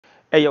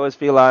Hey yo, it's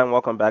Feli and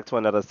welcome back to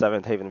another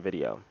Seventh Haven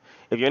video.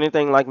 If you're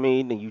anything like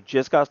me, then you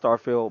just got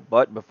Starfield,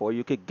 but before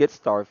you could get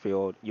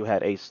Starfield, you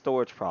had a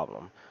storage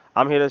problem.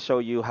 I'm here to show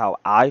you how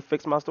I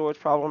fixed my storage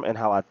problem and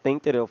how I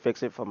think that it'll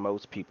fix it for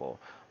most people.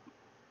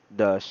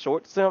 The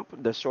short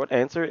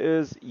answer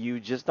is you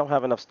just don't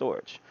have enough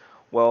storage.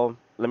 Well,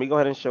 let me go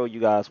ahead and show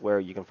you guys where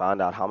you can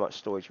find out how much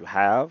storage you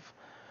have.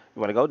 You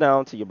want to go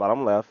down to your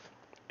bottom left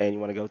and you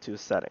want to go to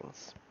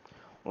settings.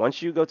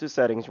 Once you go to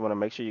settings, you want to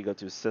make sure you go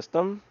to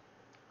system,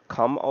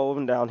 come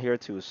over down here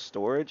to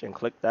storage and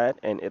click that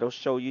and it'll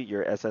show you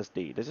your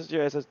SSD. This is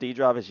your SSD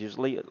drive. It's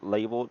usually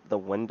labeled the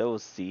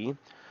Windows C.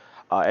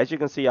 As you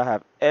can see, I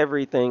have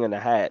everything in the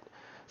hat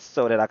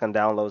so that I can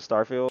download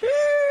Starfield.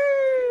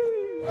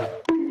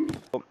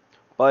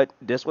 But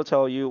this will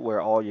tell you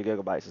where all your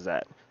gigabytes is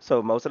at.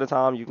 So most of the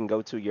time you can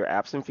go to your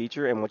apps and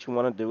feature, and what you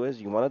want to do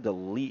is you want to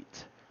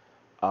delete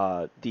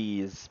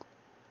these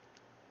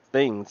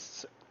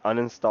things,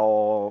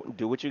 uninstall,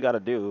 do what you got to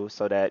do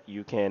so that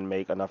you can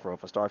make enough room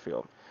for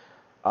Starfield.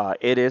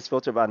 It is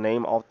filtered by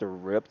name off the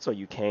rip, so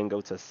you can go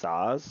to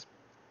size.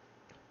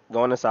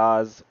 Going to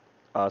size,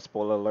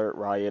 spoiler alert,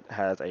 Riot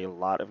has a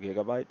lot of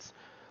gigabytes.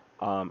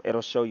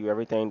 It'll show you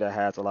everything that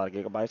has a lot of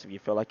gigabytes. If you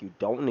feel like you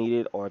don't need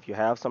it, or if you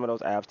have some of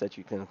those apps that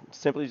you can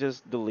simply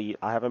just delete,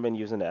 I haven't been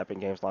using the Epic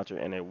Games Launcher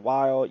in a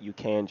while, you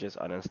can just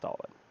uninstall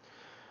it.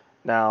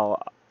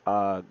 Now,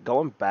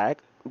 going back,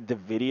 the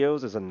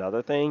videos is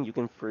another thing. You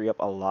can free up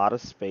a lot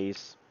of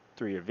space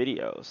through your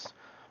videos.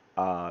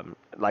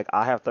 Like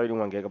I have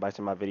 31 gigabytes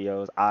in my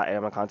videos. I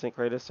am a content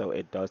creator, so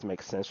it does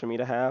make sense for me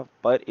to have.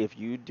 But if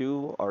you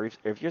do, or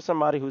if you're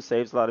somebody who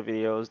saves a lot of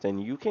videos, then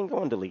you can go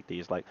and delete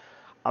these. Like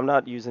I'm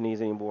not using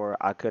these anymore.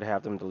 I could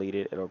have them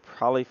deleted. It'll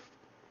probably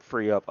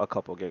free up a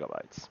couple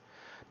gigabytes.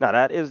 Now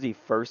that is the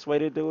first way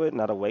to do it.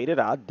 Now the way that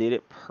I did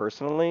it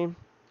personally,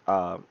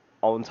 uh,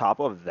 on top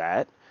of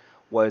that,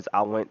 was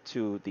I went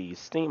to the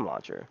Steam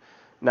launcher.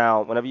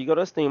 Now, whenever you go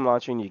to Steam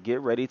launcher and you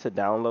get ready to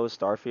download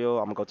Starfield,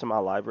 I'm gonna go to my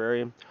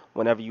library.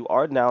 Whenever you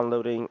are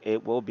downloading,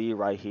 it will be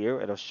right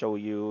here. It'll show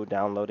you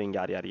downloading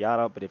yada yada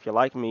yada. But if you're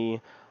like me,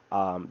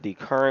 the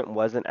current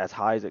wasn't as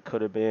high as it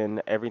could have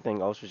been.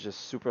 Everything else was just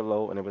super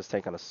low and it was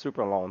taking a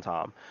super long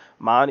time.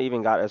 Mine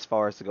even got as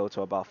far as to go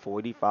to about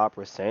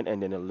 45%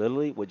 and then it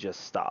literally would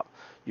just stop.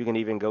 You can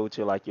even go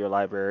to like your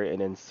library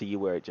and then see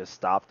where it just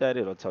stopped at.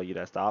 It'll tell you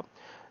that stop.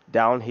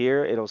 Down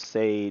here, it'll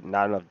say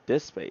not enough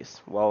disk space.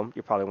 Well,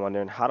 you're probably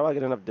wondering, how do I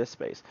get enough disk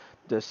space?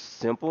 The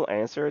simple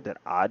answer that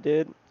I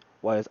did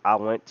was I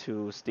went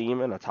to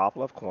Steam in the top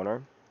left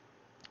corner,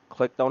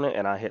 clicked on it,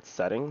 and I hit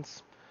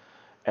settings.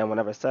 And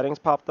whenever settings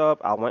popped up,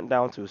 I went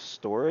down to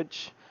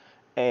storage,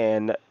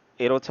 and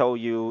it'll tell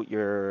you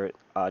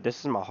this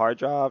is my hard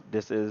drive,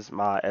 this is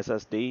my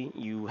SSD.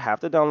 You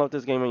have to download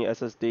this game on your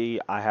SSD.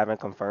 I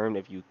haven't confirmed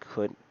if you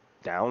could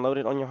download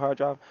it on your hard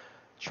drive.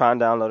 Try and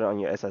download it on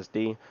your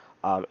SSD.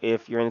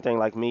 If you're anything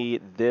like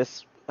me,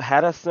 this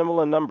had a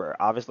similar number.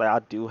 Obviously, I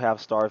do have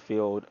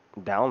Starfield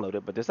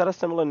downloaded, but this had a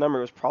similar number.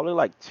 It was probably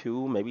like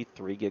 2, maybe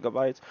 3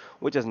 gigabytes,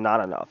 which is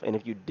not enough. And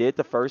if you did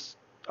the first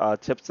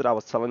tips that I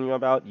was telling you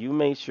about, you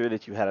made sure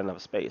that you had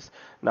enough space.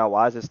 Now,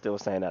 why is it still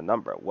saying that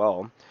number?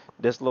 Well,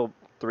 this little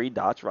 3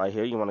 dots right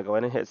here, you want to go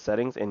ahead and hit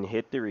settings and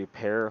hit the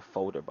repair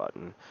folder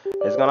button.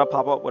 It's going to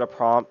pop up with a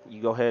prompt.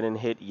 You go ahead and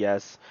hit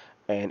yes,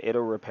 and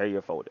it'll repair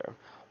your folder.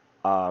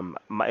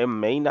 It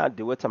may not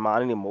do it to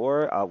mine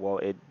anymore. Well,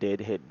 it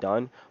did hit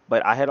done,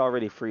 but I had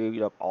already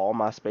freed up all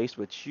my space,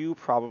 which you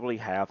probably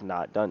have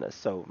not done this.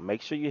 So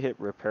make sure you hit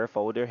repair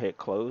folder, hit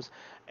close,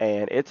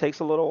 and it takes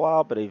a little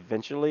while, but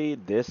eventually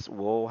this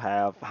will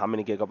have how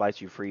many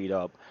gigabytes you freed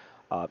up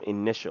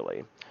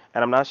initially.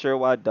 And I'm not sure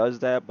why it does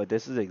that, but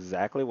this is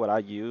exactly what I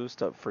use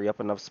to free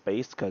up enough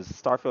space because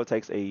Starfield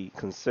takes a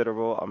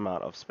considerable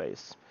amount of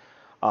space.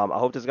 I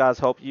hope this guys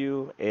helped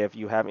you. If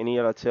you have any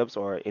other tips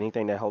or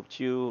anything that helped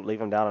you, leave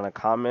them down in the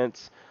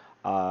comments.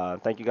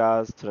 Thank you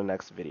guys. To the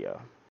next video.